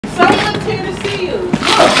Someone's here to see you. Look.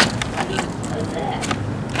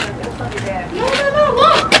 What's that? No,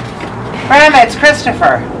 look. Grandma, it's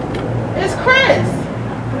Christopher. It's Chris.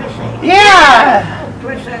 Yeah.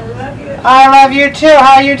 Chris, I love you. I love you too.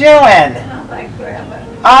 How you doing? Not like Grandma.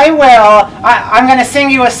 I will. I'm going to sing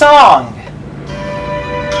you a song.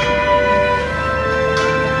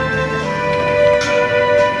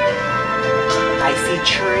 I see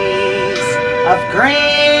trees of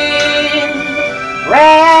green,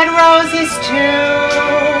 red roses too.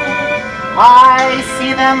 I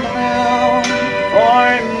see them bloom for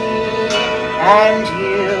me and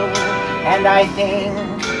you, and I think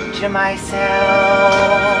to myself,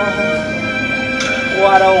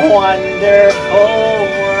 what a wonderful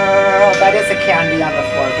world. That is a candy on the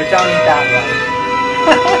floor, but don't eat that one.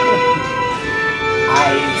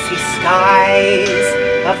 I see skies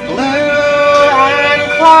of blue and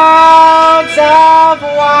clouds of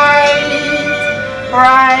white,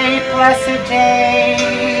 bright blessed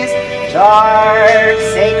days, dark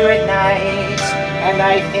sacred nights, and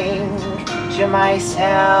I think to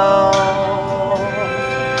myself,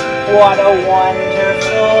 what a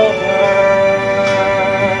wonderful world.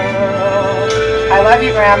 I love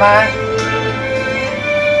you, Grandma.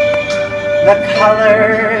 The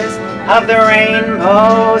colors of the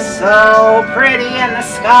rainbow, so pretty in the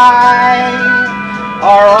sky,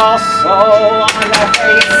 are also on the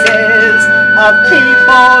faces of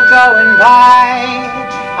people going by.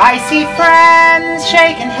 I see friends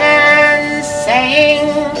shaking hands,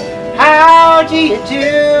 saying, how do you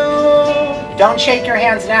do? Don't shake your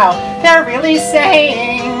hands now. They're really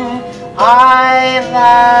saying, I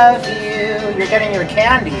love you. You're getting your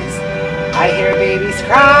candies. I hear babies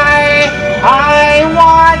cry. I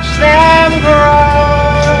watch them grow.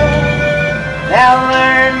 They'll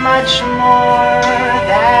learn much more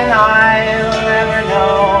than I'll ever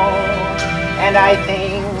know. And I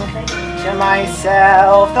think to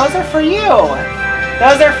myself, those are for you.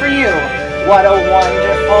 Those are for you. What a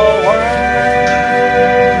wonderful world.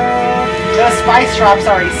 Those spice drops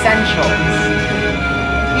are essentials.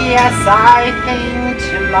 Yes, I think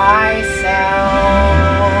to myself,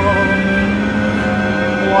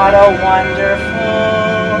 what a wonderful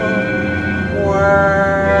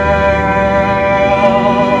world.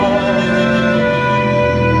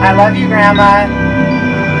 I love you, Grandma.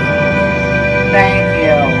 Thank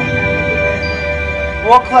you.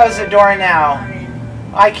 We'll close the door now.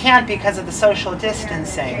 I can't because of the social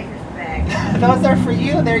distancing. Those are for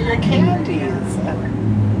you. They're your candies.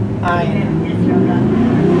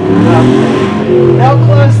 They'll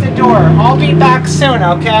close the door. I'll be back soon,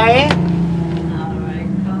 okay?